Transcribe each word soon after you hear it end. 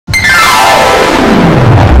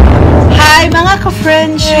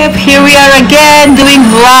friendship. Here we are again doing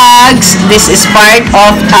vlogs. This is part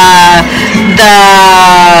of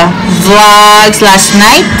the vlogs last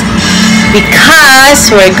night because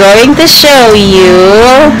we're going to show you.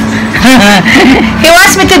 He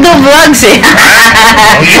wants me to do vlogs. Eh?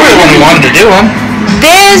 Well, you were the one who wanted to do them.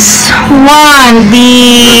 This one,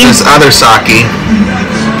 this other sake.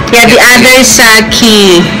 Yeah, the other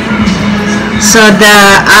sake. So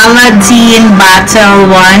the Aladdin bottle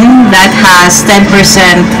one that has 10%,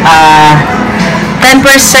 10%,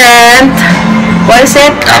 what is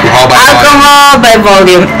it? Alcohol by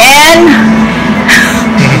volume. And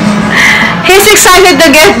he's excited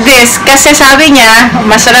to get this kasi sabi niya,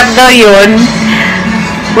 masarap daw yun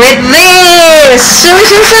with this!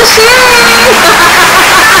 Sushi!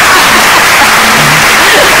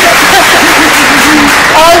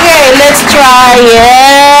 Okay, let's try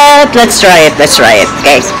it. Let's try it.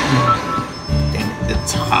 Okay.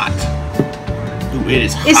 It's hot. Ooh, it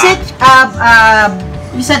is hot. Is it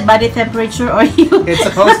you said body temperature or you? It's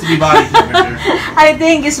supposed to be body temperature. I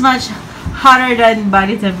think it's much hotter than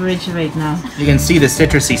body temperature right now. You can see the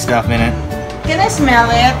citrusy stuff in it. Can I smell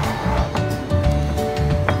it?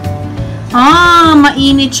 Ah,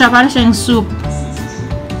 mainit siya. Parang siyang soup.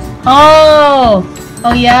 Oh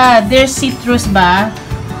yeah. There's citrus ba?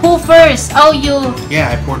 Who first? Oh, you. Yeah,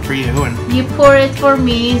 I poured for you. And You pour it for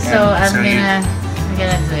me, so Yeah, I'm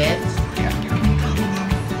gonna do it. yeah.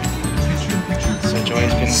 So Joy's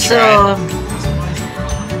gonna So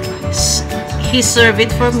he served it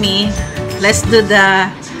for me. Let's do the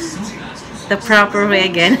proper way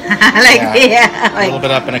again. Like a like, little bit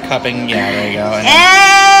up in a cupping. Yeah, there you go.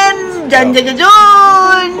 and dun.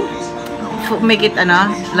 Make it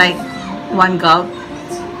like one gulp.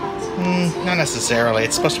 Not necessarily.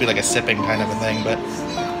 It's supposed to be like a sipping kind of a thing, but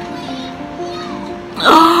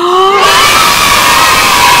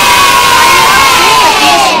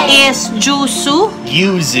This is yuzu.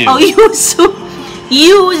 yuzu. Oh,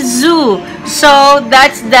 yuzu. So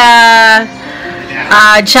that's the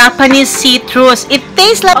Japanese citrus. It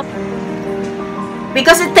tastes like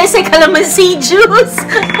because it tastes like calamansi juice.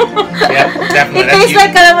 Yep, definitely. It tastes like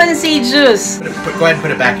calamansi juice. Go ahead and put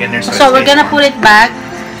it back in there. So we're gonna put it back.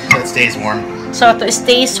 So it stays warm. So it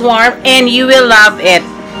stays warm, and you will love it.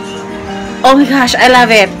 Oh my gosh, I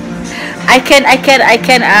love it. I can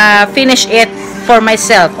finish it for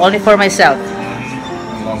myself, only for myself. A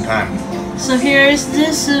long time. So here's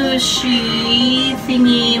the sushi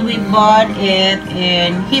thingy. We bought it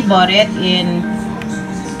in. He bought it in.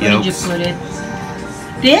 Where did you Yokes. put it?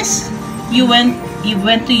 This? You went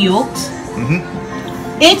to Yoke's?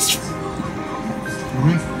 It's.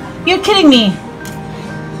 You're kidding me.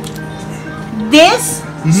 This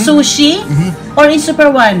sushi or in Super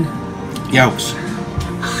One? Yolks.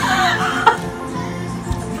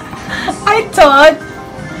 I thought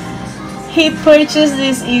he purchased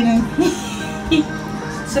this in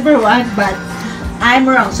Super One, but I'm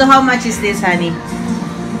wrong. So how much is this, honey?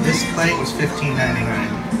 This plate was $15.99.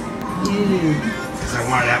 Because I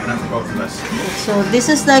wanted to have enough for both of us. So this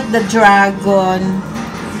is like the dragon,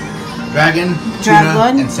 Dragon,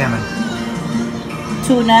 tuna, and salmon.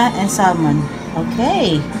 tuna and salmon.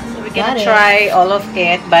 Okay. So we're gonna try all of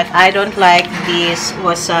it, but I don't like this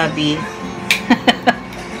wasabi.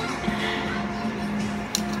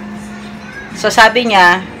 So sabi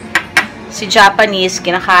niya, si Japanese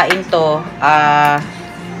kinakain to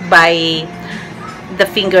by the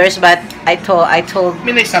fingers, but I told I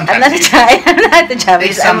mean, they sometimes I'm not a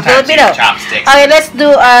Japanese. I'm Filipino. Chopsticks. Okay,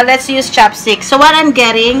 let's use chopsticks. So what I'm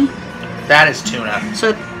getting, That is tuna.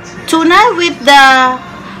 so tuna with the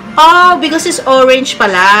because it's orange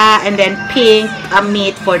pala, and then pink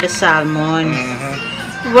meat for the salmon.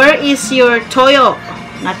 Where is your toyo?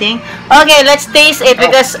 Nothing. Okay, let's taste it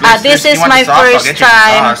because this is my first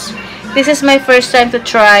time. This is my first time to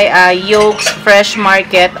try Yoke's Fresh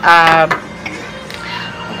Market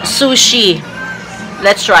sushi.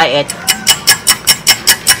 Let's try it.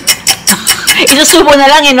 Isusubo na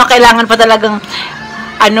lang no? Kailangan pa talagang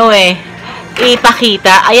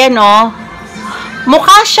ipakita. Ayan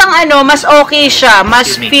mukha siyang mas okay siya.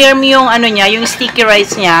 Mas firm yung niya, yung sticky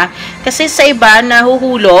rice niya. Kasi sa iba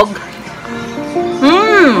nahuhulog.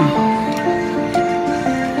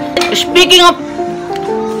 Speaking of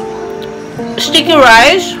sticky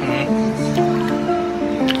rice,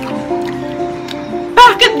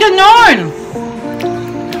 bakit ganon?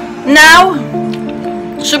 Now,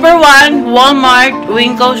 Super One, Walmart,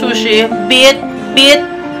 Winko Sushi, beat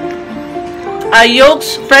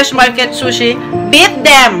Yoke's Fresh Market Sushi, beat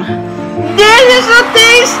them. This is so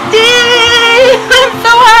tasty! I'm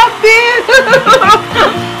so happy!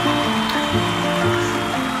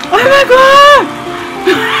 Oh my god!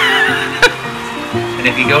 And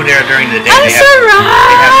if you go there during the day, Ang they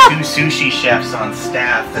sarap! have 2 sushi chefs on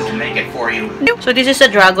staff that can make it for you. So this is the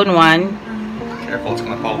dragon one. Careful, it's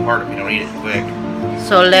gonna fall apart if you don't eat it quick.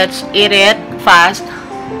 So let's eat it fast.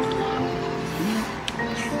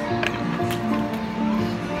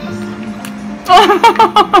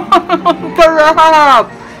 Sarap!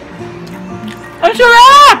 Ang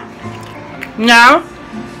sarap! Now,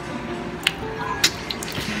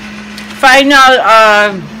 final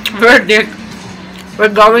verdict. We're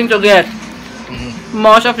going to get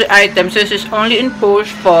most of the items. This is only in Post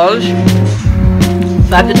Falls. 5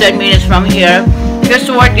 to 10 minutes from here. It's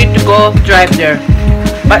worth it to go drive there.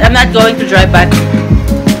 But I'm not going to drive back.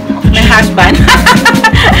 My husband.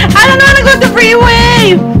 I don't want to go to the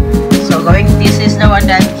freeway. So this is the one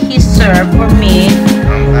that he served for me.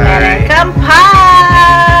 Kampai. Kampai.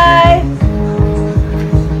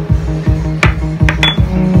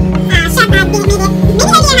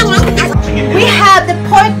 We have the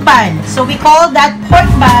pork bun. So we call that pork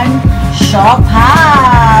bun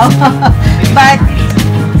Siopaw. But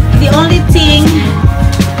the only thing,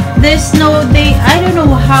 I don't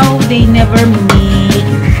know how they never make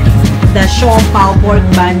the Siopaw pork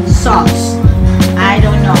bun sauce. I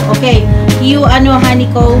don't know. Okay, you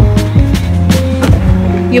Haniko,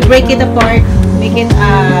 you break it apart, break it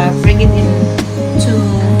into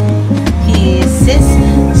pieces.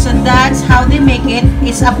 So that's how they make it.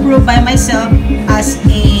 It's approved by myself as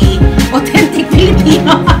a authentic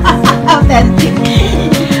Filipino. Authentic.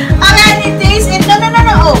 And it tastes it. No.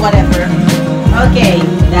 Oh, whatever. Okay,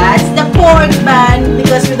 that's the pork bun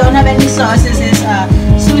because we don't have any sauce. This is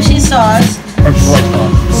sushi sauce.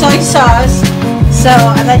 Soy sauce. So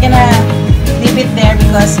I'm not gonna leave it there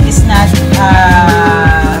because it's not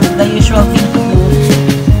the usual thing to do.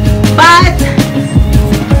 But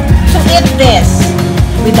to eat this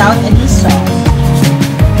without any sauce.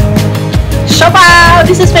 Siopaw!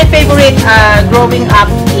 This is my favorite growing up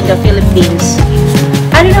in the Philippines.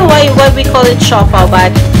 I don't know why we call it Siopaw,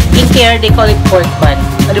 but in here they call it pork bun.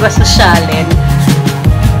 O diba sosyalin?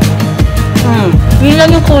 Yun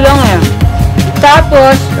lang yung kulang eh.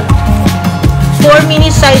 Tapos 4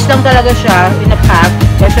 mini size lang talaga siya in a pack.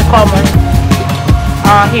 There's a common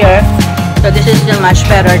here. So this is still much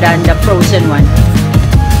better than the frozen one.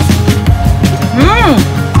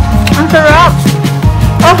 Ang sarap!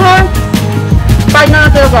 Bye na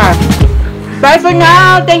talaga. Bye for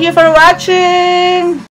now. Thank you for watching.